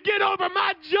wanted to get over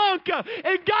my junk.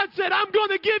 And God said, I'm going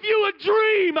to give you a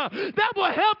dream that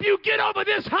will help you get over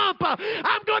this hump.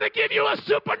 I'm going to give you a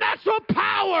supernatural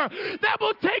power that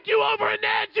will take you over an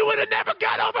edge you would have never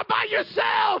got over by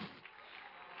yourself.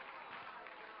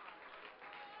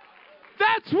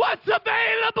 That's what's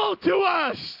available to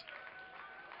us.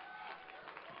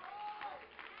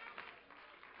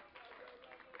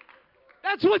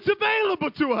 That's what's available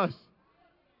to us.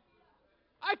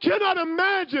 I cannot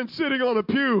imagine sitting on a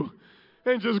pew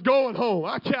and just going home.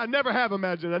 I never have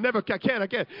imagined. I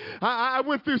can't. I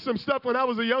went through some stuff when I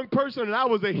was a young person, and I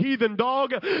was a heathen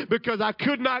dog because I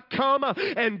could not come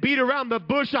and beat around the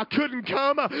bush. I couldn't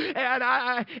come.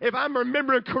 And if I'm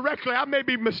remembering correctly, I may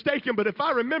be mistaken, but if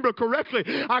I remember correctly,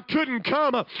 I couldn't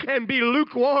come and be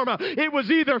lukewarm. It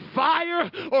was either fire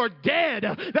or dead.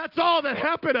 That's all that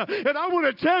happened. And I want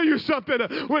to tell you something.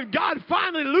 When God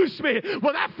finally loosed me,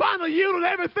 when I finally yielded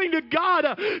everything to God,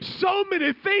 so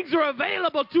many things are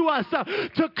available to us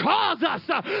to cause us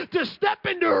to step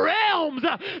into realms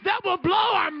that will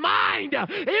blow our mind.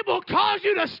 It will cause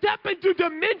you to step into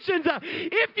dimensions.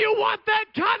 If you want that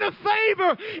kind of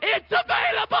favor, it's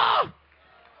available.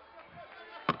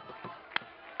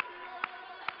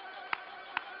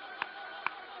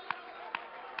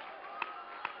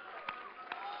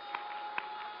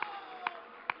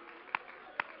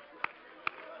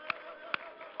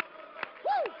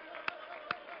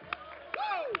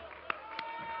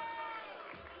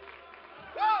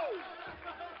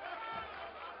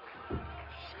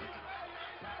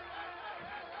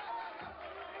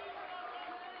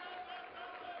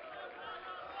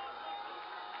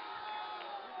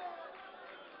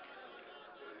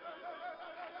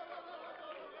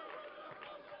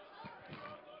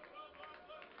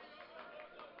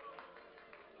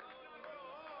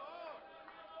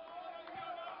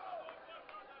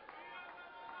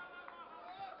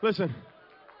 Listen.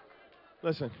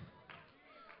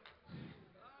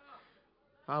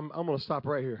 I'm going to stop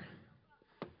right here.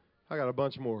 I got a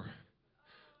bunch more.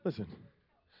 Listen,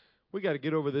 we got to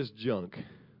get over this junk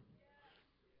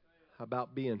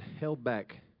about being held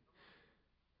back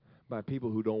by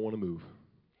people who don't want to move.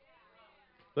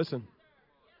 Listen.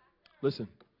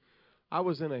 I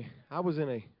was in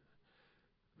a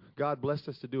God blessed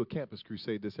us to do a campus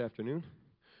crusade this afternoon.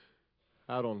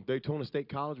 Out on Daytona State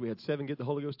College. We had 7 get the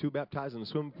Holy Ghost, 2 baptized in the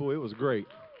swimming pool. It was great.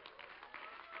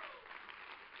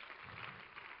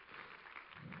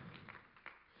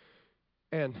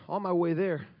 And on my way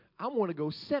there, I want to go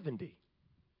 70.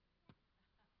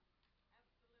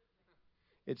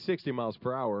 It's 60 miles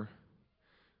per hour,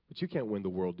 but you can't win the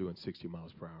world doing 60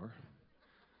 miles per hour.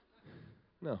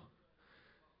 No.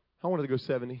 I wanted to go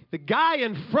 70. The guy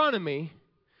in front of me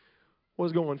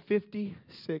was going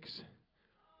 56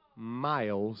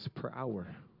 miles per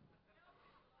hour.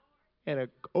 And an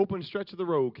open stretch of the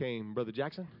road came, Brother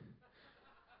Jackson.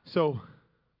 So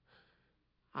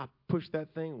I pushed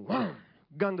that thing,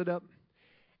 gunned it up.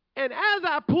 And as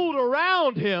I pulled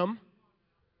around him,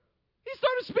 he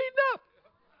started speeding up.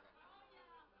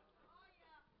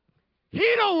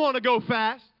 He don't want to go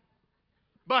fast,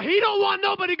 but he don't want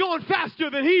nobody going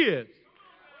faster than he is.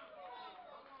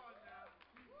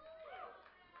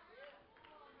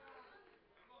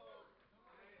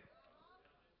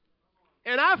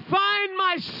 And I find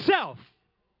myself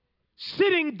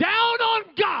sitting down on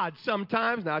God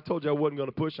sometimes. Now, I told you I wasn't going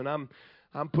to push, and I'm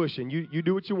pushing. You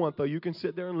do what you want, though. You can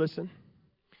sit there and listen.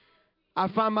 I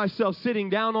find myself sitting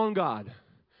down on God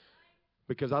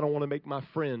because I don't want to make my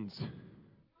friends,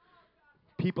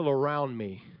 people around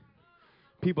me,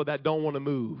 people that don't want to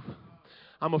move.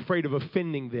 I'm afraid of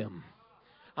offending them.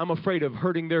 I'm afraid of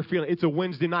hurting their feelings. It's a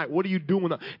Wednesday night. What are you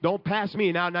doing? Don't pass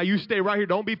me. Now you stay right here.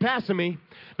 Don't be passing me.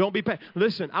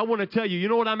 Listen, I want to tell you, you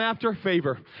know what I'm after?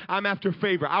 Favor. I'm after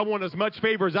favor. I want as much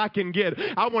favor as I can get.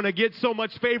 I want to get so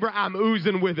much favor, I'm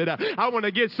oozing with it. I want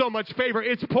to get so much favor,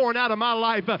 it's pouring out of my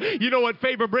life. You know what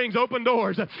favor brings? Open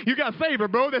doors. You got favor,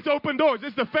 bro. That's open doors.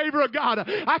 It's the favor of God.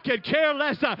 I could care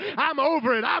less. I'm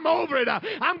over it. I'm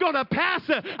going to pass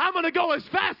it. I'm going to go as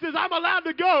fast as I'm allowed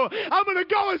to go. I'm going to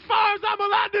go as far as I'm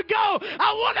allowed to go.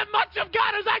 I want as much of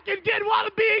God as I can get while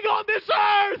being on this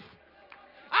earth.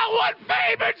 I want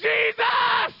favor,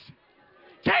 Jesus.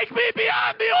 Take me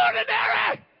beyond the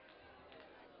ordinary.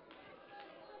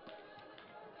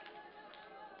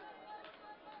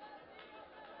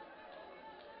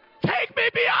 Take me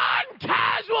beyond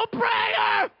casual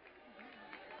prayer.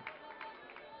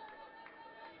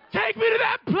 Take me to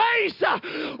that place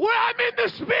where I'm in the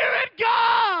Spirit,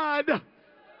 God.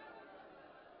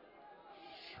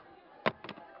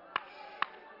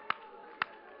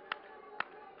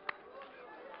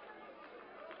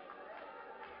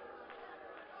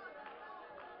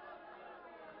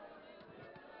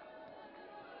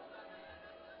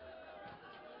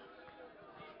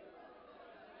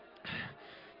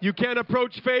 You can't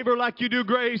approach favor like you do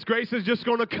grace. Grace is just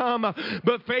going to come.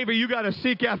 But favor, you got to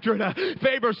seek after it.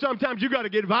 Favor, sometimes you got to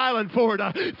get violent for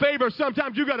it. Favor,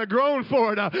 sometimes you got to groan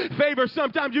for it. Favor,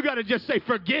 sometimes you got to just say,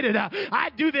 forget it.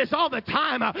 I do this all the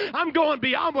time. I'm going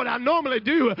beyond what I normally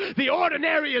do. The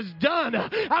ordinary is done.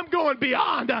 I'm going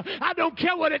beyond. I don't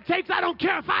care what it takes. I don't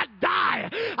care if I die.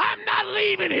 I'm not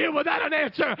leaving here without an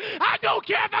answer. I don't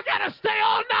care if I got to stay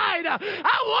all night.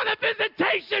 I want a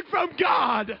visitation from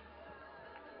God.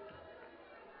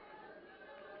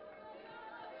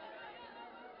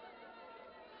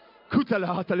 In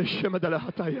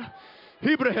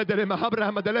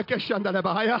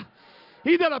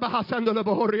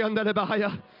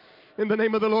the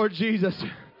name of the Lord Jesus.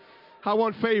 I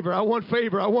want favor. I want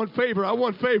favor. I want favor. I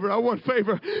want favor. I want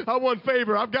favor. I want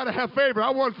favor. I've got to have favor. I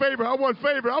want favor. I want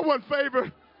favor. I want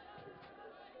favor.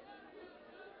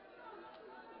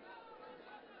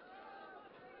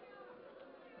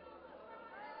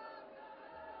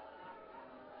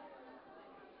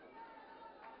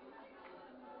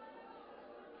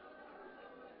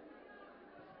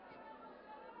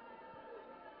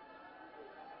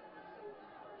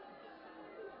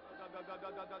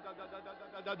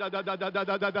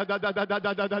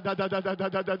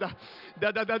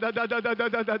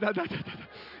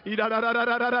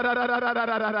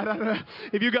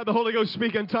 If you got the Holy Ghost,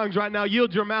 speak in tongues right now.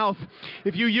 Yield your mouth.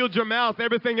 If you yield your mouth,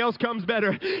 everything else comes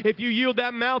better. If you yield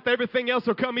that mouth, everything else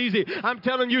will come easy. I'm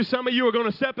telling you, some of you are going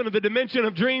to step into the dimension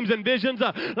of dreams and visions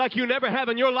like you never have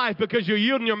in your life because you're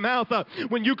yielding your mouth.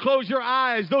 When you close your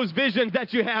eyes, those visions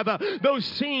that you have, those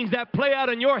scenes that play out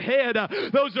in your head,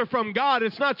 those are from God.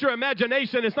 It's not your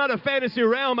imagination. It's not a fantasy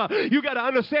realm. You got to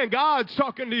understand God's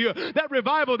talking to you. That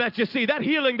revival that you see, that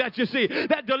healing that you see,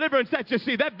 that deliverance that you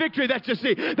see, that victory that you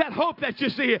see, that hope that you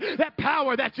see, that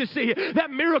power that you see,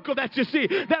 that miracle that you see,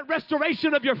 that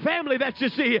restoration of your family that you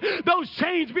see, those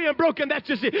chains being broken that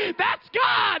you see. That's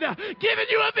God giving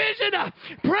you a vision.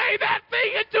 Pray that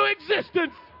thing into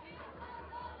existence.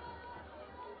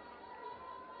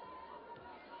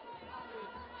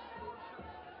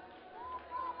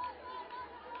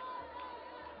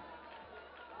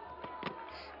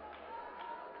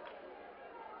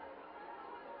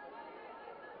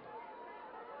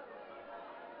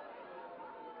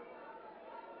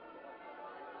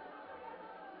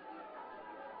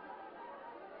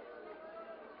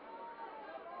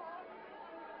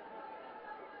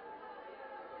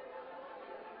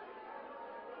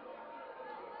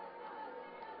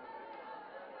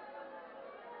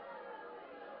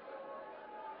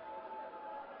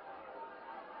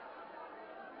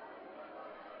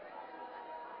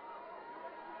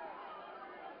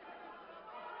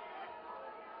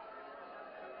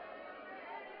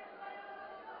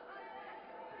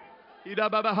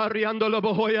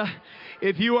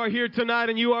 If you are here tonight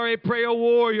and you are a prayer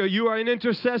warrior, you are an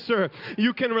intercessor,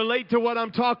 you can relate to what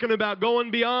I'm talking about, going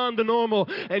beyond the normal,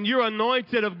 and you're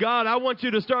anointed of God. I want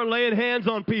you to start laying hands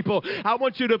on people. I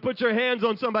want you to put your hands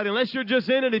on somebody. Unless you're just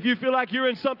in it, if you feel like you're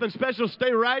in something special,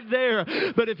 stay right there.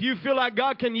 But if you feel like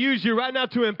God can use you right now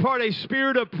to impart a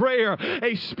spirit of prayer,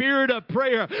 a spirit of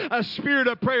prayer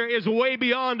is way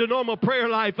beyond a normal prayer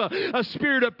life. A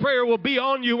spirit of prayer will be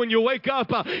on you when you wake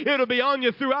up. It'll be on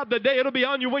you throughout the day. It'll be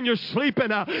on you when you're sleeping.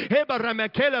 God,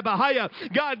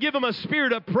 give them a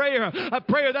spirit of prayer, a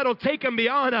prayer that'll take them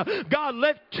beyond. God,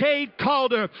 let Cade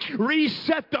Calder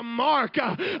reset the mark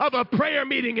of a prayer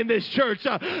meeting in this church.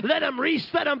 Let them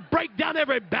break down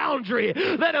every boundary.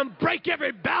 Let them break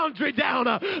every boundary down.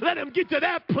 Let them get to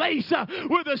that place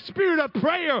where the spirit of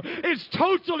prayer is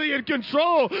totally in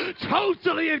control,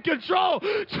 totally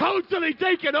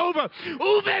taking over.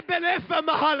 Uve belefa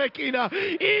mahalekina,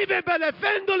 ive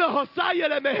belefendolo hosaya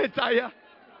le mehetaya.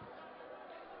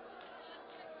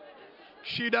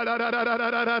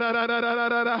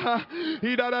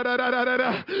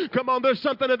 Come on, there's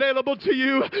something available to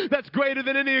you that's greater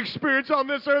than any experience on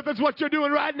this earth. That's what you're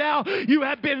doing right now. You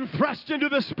have been thrust into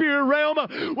the spirit realm.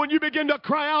 When you begin to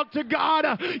cry out to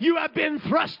God, you have been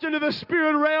thrust into the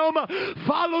spirit realm.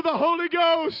 Follow the Holy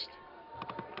Ghost.